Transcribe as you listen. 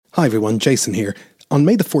Hi everyone, Jason here. On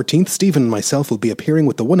May the 14th, Stephen and myself will be appearing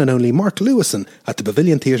with the one and only Mark Lewison at the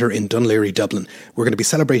Pavilion Theatre in Dunleary, Dublin. We're going to be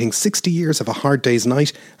celebrating 60 years of A Hard Day's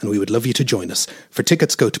Night, and we would love you to join us. For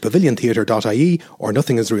tickets, go to paviliontheatre.ie or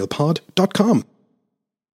nothingisrealpod.com.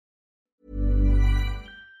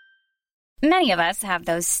 Many of us have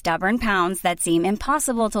those stubborn pounds that seem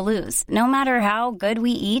impossible to lose, no matter how good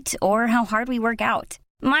we eat or how hard we work out.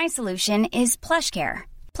 My solution is PlushCare.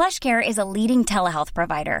 PlushCare is a leading telehealth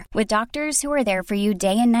provider with doctors who are there for you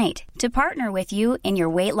day and night to partner with you in your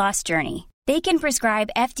weight loss journey. They can prescribe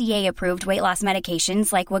FDA-approved weight loss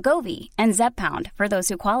medications like Wegovy and Zepbound for those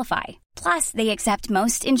who qualify. Plus, they accept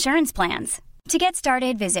most insurance plans. To get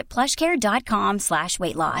started, visit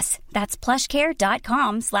plushcare.com/weightloss. That's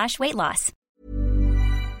plushcare.com/weightloss.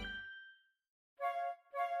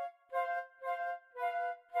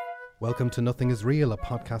 Welcome to Nothing Is Real, a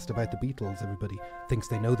podcast about the Beatles. Everybody thinks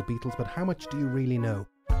they know the Beatles, but how much do you really know?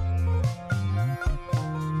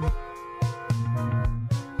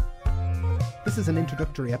 This is an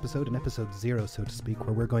introductory episode, an episode 0, so to speak,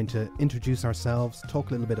 where we're going to introduce ourselves, talk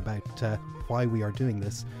a little bit about why we are doing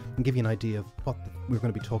this, and give you an idea of what we're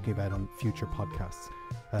going to be talking about on future podcasts.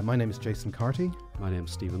 My name is Jason Carty. My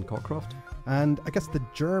name's Stephen Cockcroft. And I guess the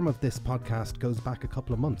germ of this podcast goes back a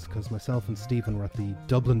couple of months, because myself and Stephen were at the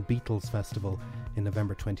Dublin Beatles Festival in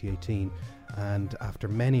November 2018, and after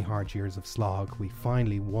many hard years of slog, we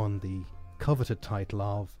finally won the coveted title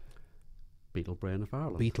of Beatle Brain of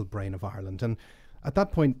Ireland. Beatle Brain of Ireland. And at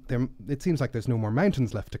that point, it seems like there's no more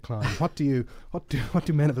mountains left to climb. What do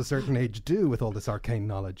men of a certain age do with all this arcane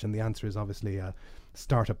knowledge? And the answer is obviously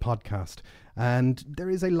start a podcast. And there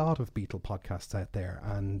is a lot of Beatle podcasts out there,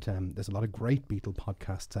 and there's a lot of great Beatle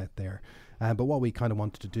podcasts out there. But what we kind of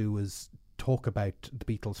wanted to do was talk about the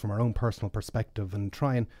Beatles from our own personal perspective and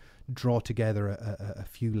try and draw together a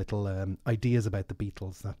few little ideas about the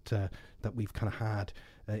Beatles that we've kind of had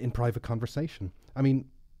in private conversation. I mean,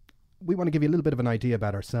 we want to give you a little bit of an idea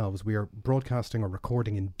about ourselves. We are broadcasting or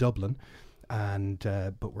recording in Dublin, and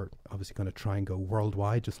but we're obviously going to try and go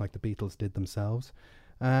worldwide, just like the Beatles did themselves.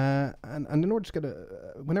 And in order to get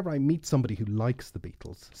whenever I meet somebody who likes the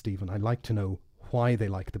Beatles, Stephen, I like to know why they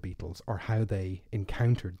like the Beatles or how they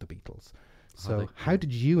encountered the Beatles. So how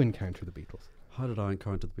did you encounter the Beatles? How did I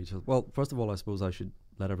encounter the Beatles? Well, first of all, I suppose I should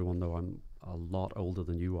let everyone know I'm a lot older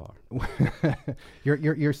than you are.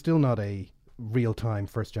 You're still not a real-time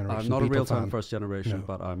first generation I'm not Beatle a real-time fan. first generation, No.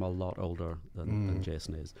 but I'm a lot older than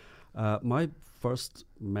Jason is. My first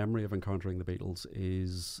memory of encountering the Beatles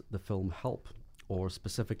is the film Help, or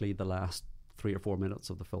specifically the last 3 or 4 minutes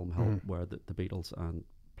of the film Help, where the Beatles, and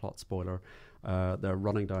plot spoiler, they're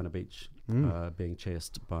running down a beach, being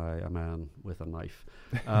chased by a man with a knife.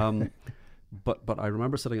 But I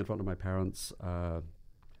remember sitting in front of my parents'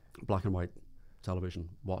 black and white television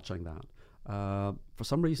watching that. For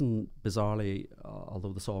some reason, bizarrely,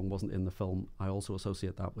 although the song wasn't in the film, I also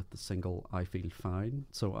associate that with the single "I Feel Fine."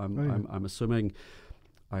 So I'm assuming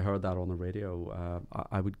I heard that on the radio.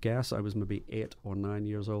 I would guess I was maybe 8 or 9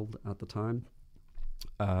 years old at the time,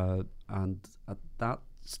 and at that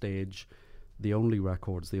stage, the only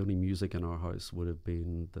music in our house would have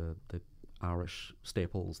been the Irish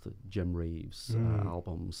staples, the Jim Reeves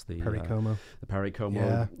albums, the Perry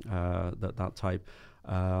Como, that type.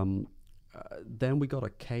 Then we got a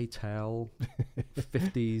K-Tel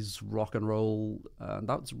 50s rock and roll, and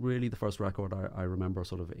that's really the first record I remember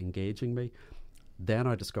sort of engaging me. Then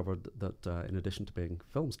I discovered that in addition to being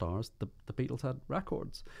film stars, the Beatles had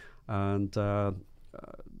records, and on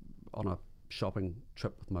a shopping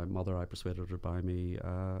trip with my mother, I persuaded her to buy me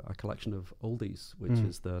a collection of oldies, which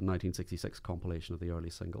is the 1966 compilation of the early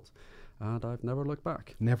singles, and I've never looked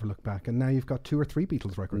back. Never looked back. And now you've got 2 or 3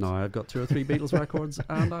 Beatles records. Now I've got 2 or 3 Beatles records,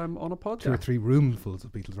 and I'm on a podcast. 2 or 3 roomfuls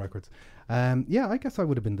of Beatles records. Yeah, I guess I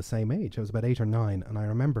would have been the same age. I was about 8 or 9, and I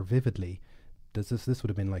remember vividly, this would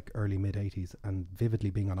have been like early mid-80s, and vividly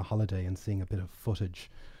being on a holiday and seeing a bit of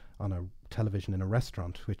footage on a television in a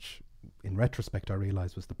restaurant, which in retrospect I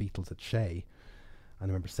realised was the Beatles at Shea. And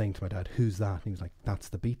I remember saying to my dad, "Who's that?" And he was like, "That's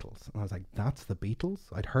the Beatles." And I was like, "That's the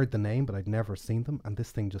Beatles?" I'd heard the name, but I'd never seen them, and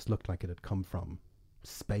this thing just looked like it had come from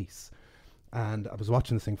space. And I was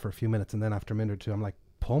watching this thing for a few minutes, and then after a minute or two, I'm like,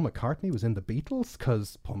 Paul McCartney was in the Beatles?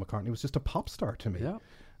 Because Paul McCartney was just a pop star to me. Yeah.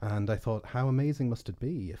 And I thought, how amazing must it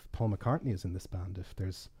be if Paul McCartney is in this band? If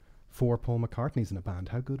there's 4 Paul McCartneys in a band,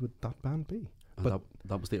 how good would that band be? But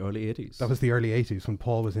that was the early 80s. That was the early 80s when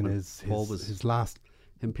Paul was in his last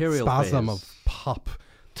Imperial spasm phase of pop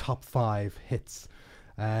top 5 hits.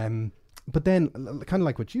 But then, kind of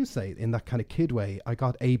like what you say, in that kind of kid way, I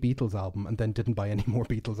got a Beatles album and then didn't buy any more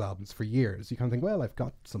Beatles albums for years. You kind of think, well, I've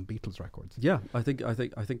got some Beatles records. Yeah, I think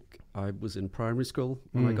I was in primary school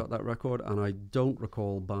when I got that record, and I don't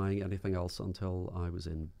recall buying anything else until I was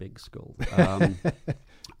in big school.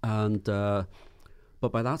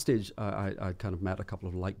 But by that stage, I kind of met a couple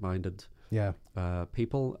of like-minded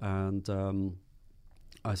people, and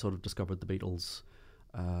I sort of discovered the Beatles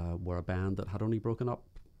were a band that had only broken up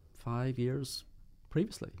 5 years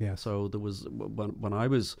previously. Yeah. So there was, when I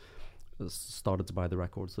was started to buy the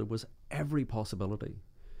records, there was every possibility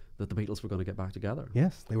that the Beatles were going to get back together.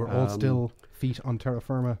 Yes, they were all still feet on terra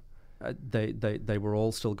firma. They were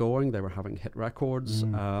all still going. They were having hit records.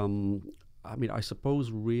 I mean, I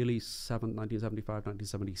suppose really 1975,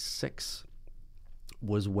 1976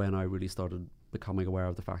 was when I really started becoming aware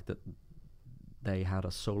of the fact that they had a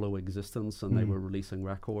solo existence and they were releasing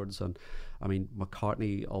records. And I mean,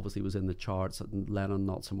 McCartney obviously was in the charts, and Lennon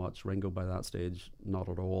not so much, Ringo by that stage not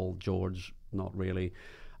at all, George not really.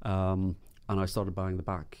 And I started buying the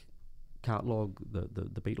back catalogue,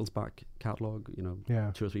 the Beatles back catalogue, you know,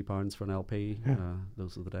 £2 or £3 for an LP.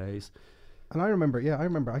 Those are the days. And I remember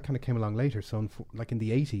I kind of came along later. So like in the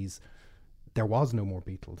 80s, there was no more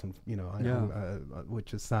Beatles, and you know,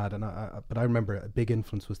 which is sad. And but I remember a big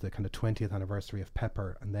influence was the kind of 20th anniversary of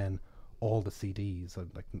Pepper, and then all the CDs.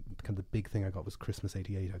 Like kind of the big thing I got was Christmas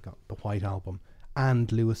 '88. I got the White Album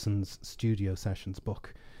and Lewison's studio sessions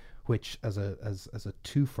book, which as a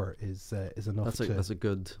twofer is enough. That's a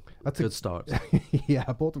good start. Yeah,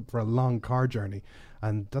 I bought them for a long car journey,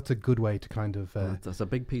 and that's a good way to kind of. That's a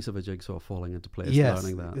big piece of a jigsaw falling into place. Yes,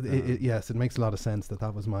 learning that. Yes, it makes a lot of sense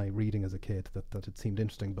that was my reading as a kid. That it seemed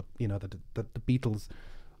interesting, but you know that the Beatles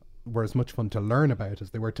were as much fun to learn about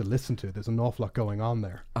as they were to listen to. There's an awful lot going on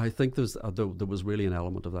there. I think there was really an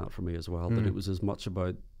element of that for me as well. That it was as much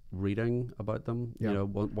about reading about them. You know,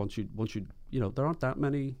 once you there aren't that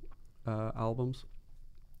many albums,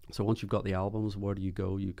 so once you've got the albums, where do you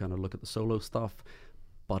go? You kind of look at the solo stuff,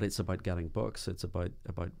 but it's about getting books. It's about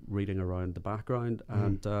reading around the background.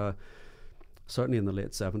 And certainly in the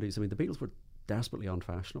late 70s, I mean, the Beatles were desperately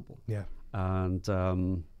unfashionable. Yeah. And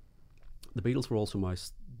the Beatles were also my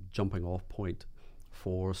jumping off point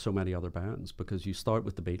for so many other bands, because you start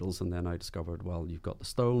with the Beatles, and then I discovered, well, you've got the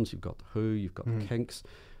Stones, you've got the Who, you've got the Kinks,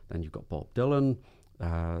 then you've got Bob Dylan,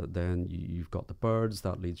 then you've got the Byrds.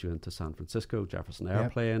 That leads you into San Francisco, Jefferson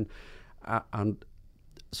Airplane, and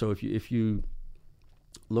so if you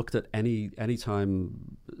looked at any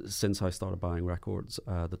time since I started buying records,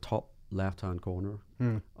 the top left-hand corner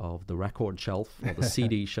of the record shelf or the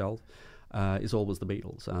CD shelf is always the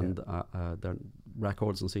Beatles, and their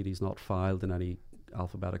records and CDs not filed in any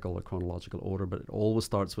alphabetical or chronological order, but it always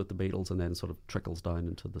starts with the Beatles and then sort of trickles down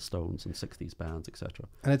into the Stones and 60s bands, etc.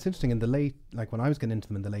 And it's interesting, in the late, like when I was getting into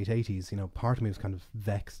them in the late 80s, you know, part of me was kind of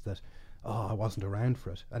vexed that, I wasn't around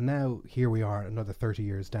for it. And now here we are another 30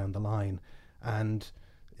 years down the line, and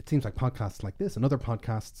it seems like podcasts like this and other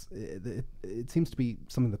podcasts, it seems to be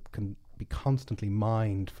something that can be constantly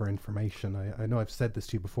mined for information. I know I've said this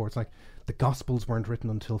to you before. It's like the Gospels weren't written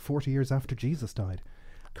until 40 years after Jesus died.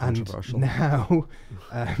 Controversial. And now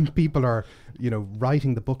people are, you know,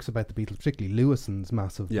 writing the books about the Beatles, particularly Lewison's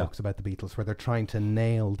massive books about the Beatles, where they're trying to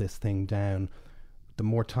nail this thing down. The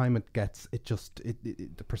more time it gets,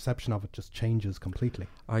 the perception of it just changes completely.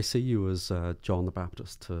 I see you as John the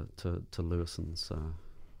Baptist to Lewison's.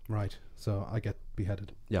 Right, so I get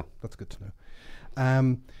beheaded. Yeah. That's good to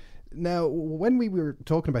know. Now, when we were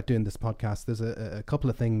talking about doing this podcast, there's a couple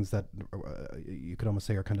of things that you could almost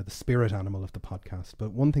say are kind of the spirit animal of the podcast.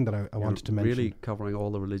 But one thing that I wanted to mention, really covering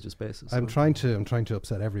all the religious bases. I'm trying to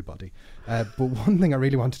upset everybody. But one thing I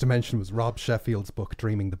really wanted to mention was Rob Sheffield's book,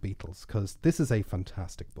 Dreaming the Beatles, because this is a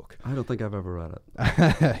fantastic book. I don't think I've ever read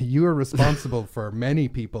it. You are responsible for many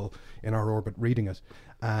people in our orbit reading it.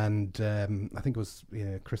 And I think it was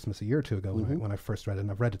Christmas a year or two ago when I first read it, and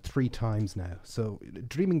I've read it 3 times now. So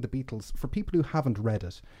Dreaming the Beatles, for people who haven't read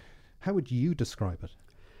it, how would you describe it?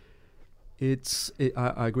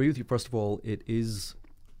 I agree with you. First of all, it is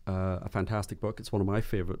a fantastic book. It's one of my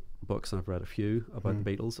favourite books, and I've read a few about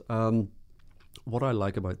the Beatles. What I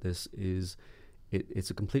like about this is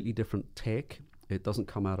it's a completely different take. It doesn't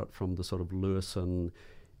come at it from the sort of Lewison,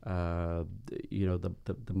 the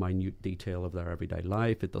minute detail of their everyday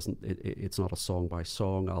life. It's not a song by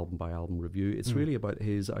song, album by album review. It's really about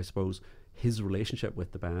his relationship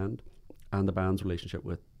with the band and the band's relationship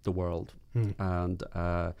with the world. And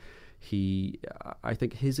I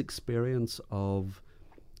think his experience of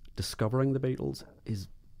discovering the Beatles is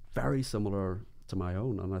very similar to my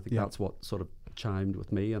own, and I think that's what sort of chimed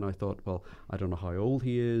with me. And I thought, well, I don't know how old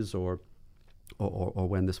he is or or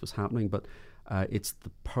when this was happening, but it's the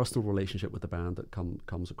personal relationship with the band that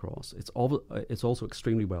comes across. It's also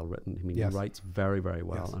extremely well written. I mean, Yes. he writes very, very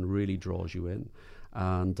well Yes. and really draws you in.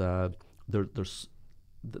 And there's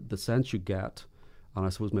the sense you get, and I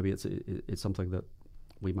suppose maybe it's something that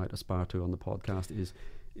we might aspire to on the podcast,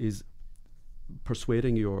 is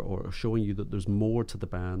persuading you or showing you that there's more to the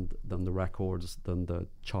band than the records, than the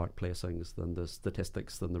chart placings, than the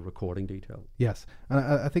statistics, than the recording detail. Yes, and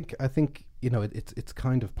I think it's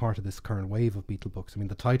kind of part of this current wave of Beatle books. I mean,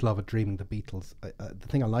 the title of it, Dreaming the Beatles. The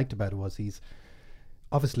thing I liked about it was he's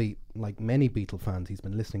obviously, like many Beatle fans, he's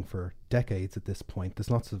been listening for decades at this point.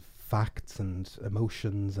 There's lots of facts and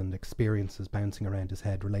emotions and experiences bouncing around his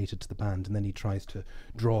head related to the band, and then he tries to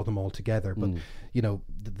draw them all together. But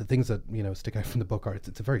the things that stick out from the book are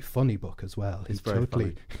it's a very funny book as well. It's very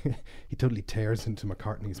funny. He totally tears into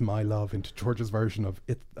McCartney's My Love, into George's version of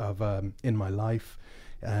In My Life,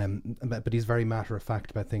 but he's very matter of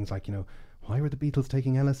fact about things like why were the Beatles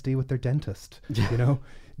taking LSD with their dentist?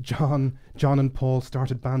 John and Paul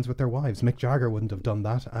started bands with their wives. Mick Jagger wouldn't have done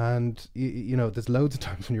that. And there's loads of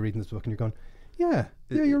times when you're reading this book and you're going, yeah,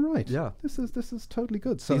 you're right. Yeah, this is totally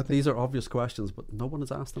good. So these are obvious questions, but no one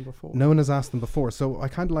has asked them before. No one has asked them before. So I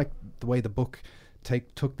kind of like the way the book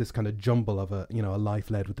took this kind of jumble of a life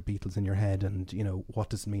led with the Beatles in your head, and what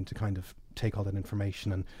does it mean to kind of take all that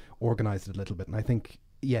information and organize it a little bit. And I think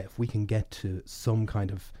if we can get to some kind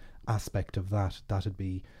of aspect of that'd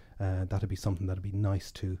be something that'd be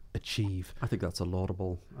nice to achieve. I think that's a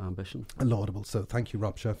laudable ambition. So thank you,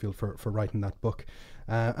 Rob Sheffield, for writing that book.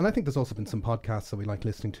 And I think there's also been some podcasts that we like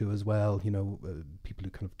listening to as well. People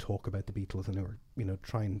who kind of talk about the Beatles and who are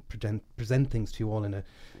try and present things to you all in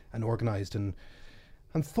an organised and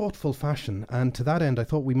thoughtful fashion. And to that end, I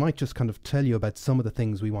thought we might just kind of tell you about some of the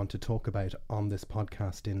things we want to talk about on this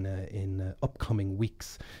podcast in upcoming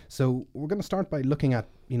weeks. So we're going to start by looking at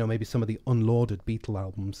maybe some of the unlauded Beatle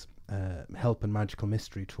albums, Help and Magical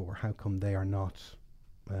Mystery Tour. How come they are not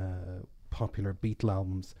popular Beatle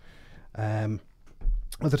albums?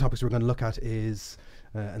 Other topics we're going to look at is,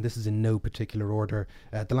 and this is in no particular order,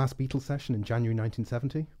 the last Beatles session in January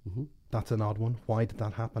 1970. Mm-hmm. That's an odd one. Why did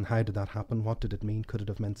that happen? How did that happen? What did it mean? Could it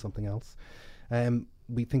have meant something else?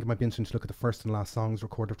 We think it might be interesting to look at the first and last songs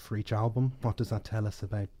recorded for each album. What does that tell us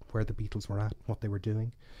about where the Beatles were at, what they were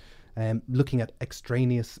doing? Looking at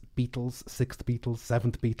extraneous Beatles, sixth Beatles,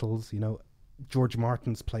 seventh Beatles. George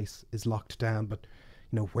Martin's place is locked down, but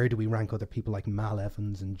where do we rank other people like Mal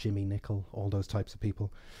Evans and Jimmy Nicol, all those types of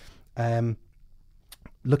people?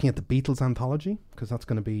 Looking at the Beatles anthology, because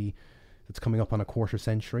it's coming up on a quarter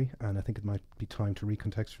century, and I think it might be time to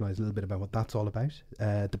recontextualise a little bit about what that's all about.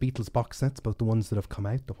 The Beatles box sets, both the ones that have come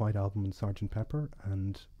out, the White Album and Sgt. Pepper,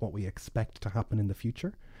 and what we expect to happen in the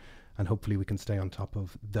future, and hopefully we can stay on top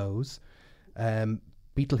of those.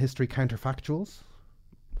 Beatle history counterfactuals,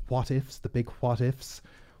 what ifs, the big what ifs.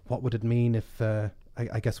 What would it mean if...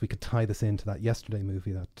 I guess we could tie this into that Yesterday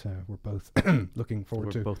movie that we're both looking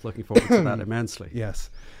forward to. We're both looking forward to that immensely. Yes.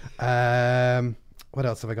 What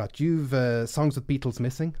else have I got? You've Songs with Beatles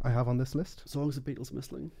Missing, I have on this list. Songs of Beatles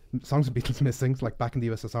Missing? Songs of Beatles Missing, like Back in the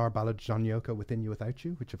USSR, Ballad John Yoko, Within You Without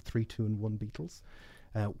You, which have 3, 2 and 1 Beatles.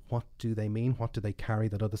 What do they mean? What do they carry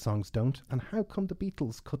that other songs don't? And how come the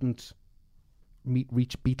Beatles couldn't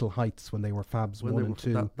reach Beatle heights when they were Fabs 1 and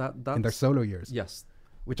 2 in their solo years? Yes.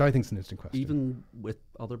 Which I think is an interesting question. Even with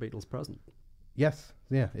other Beatles present. Yes,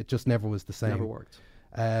 yeah, it just never was the same. Never worked.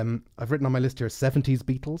 I've written on my list here 70s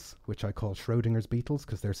Beatles, which I call Schrodinger's Beatles,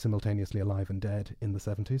 because they're simultaneously alive and dead in the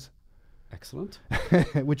 70s. Excellent.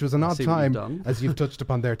 Which was an odd time, as you've touched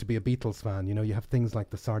upon there, to be a Beatles fan. You have things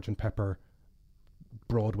like the Sgt. Pepper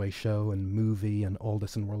Broadway show and movie and all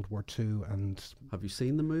this in World War II. And have you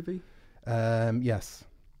seen the movie? Yes.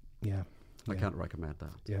 Yeah. I can't recommend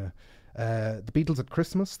that. Yeah. The Beatles at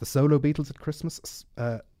Christmas, the solo Beatles at Christmas.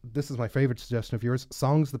 This is my favourite suggestion of yours.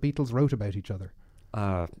 Songs the Beatles wrote about each other.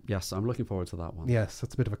 Yes, I'm looking forward to that one. Yes,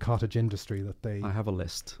 that's a bit of a cottage industry that they... I have a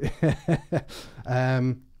list.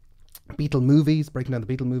 Beatle movies, breaking down the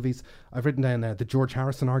Beatle movies. I've written down the George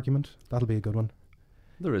Harrison argument. That'll be a good one.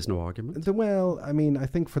 There is no argument. I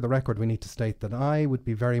think for the record we need to state that I would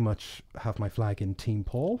be very much have my flag in Team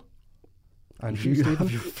Paul. And you, Stephen?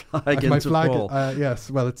 Have your flag into Paul.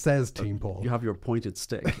 Yes, well, it says Team Paul. You have your pointed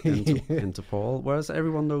stick into Paul, whereas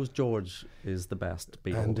everyone knows George is the best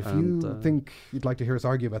Beatle. And if you think you'd like to hear us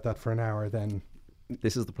argue about that for an hour, then...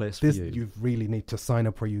 This is the place for you. You really need to sign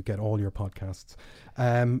up where you get all your podcasts.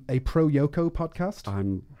 A pro Yoko podcast.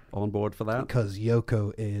 I'm on board for that. Because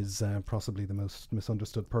Yoko is possibly the most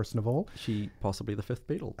misunderstood person of all. She possibly the fifth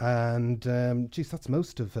Beatle. And, geez, that's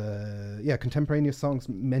most of, contemporaneous songs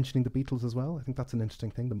mentioning the Beatles as well. I think that's an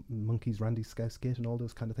interesting thing. The Monkees, Randy Skit and all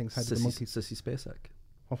those kind of things. How did the Monkees... Sissy Spacek.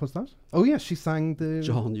 What was that? Oh, yeah, she sang the...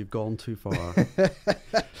 John, you've gone too far.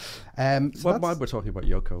 So while we're talking about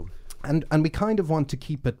Yoko... And we kind of want to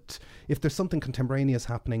keep it, if there's something contemporaneous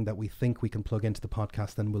happening that we think we can plug into the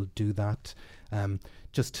podcast, then we'll do that.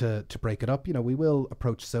 Just to break it up, we will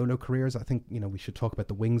approach solo careers. I think, we should talk about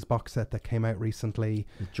the Wings box set that came out recently.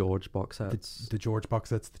 The George box sets. The George box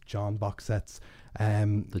sets, the John box sets.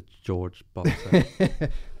 The George box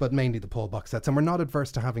set. But mainly the Paul box sets. And we're not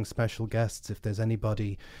adverse to having special guests if there's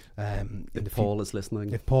anybody... if Paul is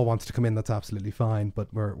listening. If Paul wants to come in, that's absolutely fine.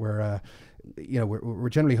 But we're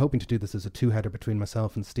generally hoping to do this as a two-header between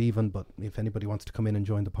myself and Stephen, but if anybody wants to come in and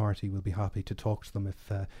join the party, we'll be happy to talk to them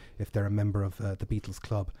if they're a member of the Beatles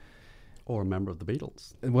Club. Or a member of the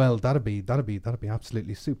Beatles. Well, that'd be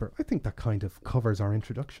absolutely super. I think that kind of covers our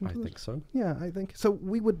introduction. I think so. Yeah, I think so.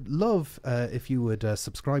 We would love if you would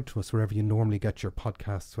subscribe to us wherever you normally get your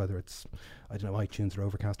podcasts, whether it's iTunes or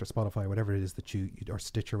Overcast or Spotify, whatever it is that you or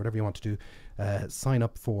Stitcher, whatever you want to do. Sign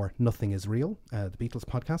up for Nothing Is Real, the Beatles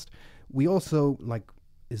podcast. We also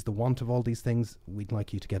is the want of all these things, we'd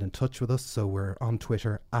like you to get in touch with us. So we're on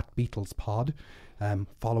Twitter @BeatlesPod.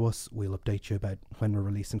 Follow us. We'll update you about when we're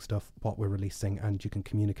releasing stuff, what we're releasing, and you can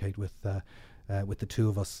communicate with the two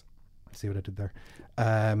of us. See what I did there?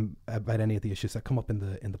 About any of the issues that come up in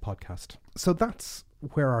the podcast. So that's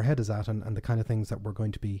where our head is at, and the kind of things that we're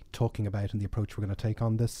going to be talking about and the approach we're going to take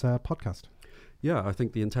on this podcast. Yeah, I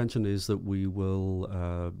think the intention is that we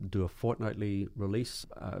will do a fortnightly release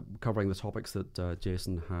covering the topics that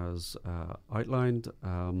Jason has outlined.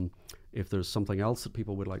 If there's something else that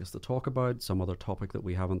people would like us to talk about, some other topic that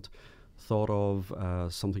we haven't thought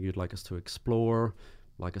of, something you'd like us to explore,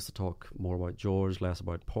 like us to talk more about George, less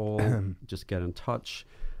about Paul, just get in touch.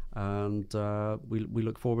 And we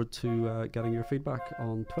look forward to getting your feedback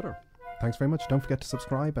on Twitter. Thanks very much. Don't forget to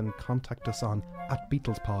subscribe and contact us on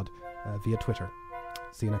 @BeatlesPod via Twitter.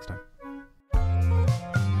 See you next time.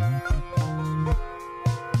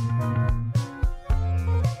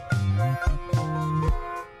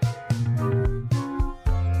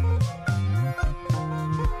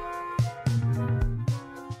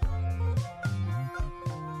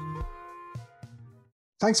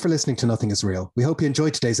 Thanks for listening to Nothing Is Real. We hope you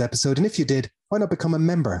enjoyed today's episode, and if you did, why not become a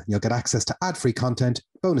member? You'll get access to ad-free content,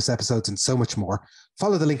 bonus episodes, and so much more.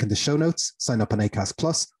 Follow the link in the show notes, sign up on Acast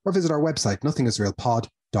Plus, or visit our website,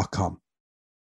 nothingisrealpod.com.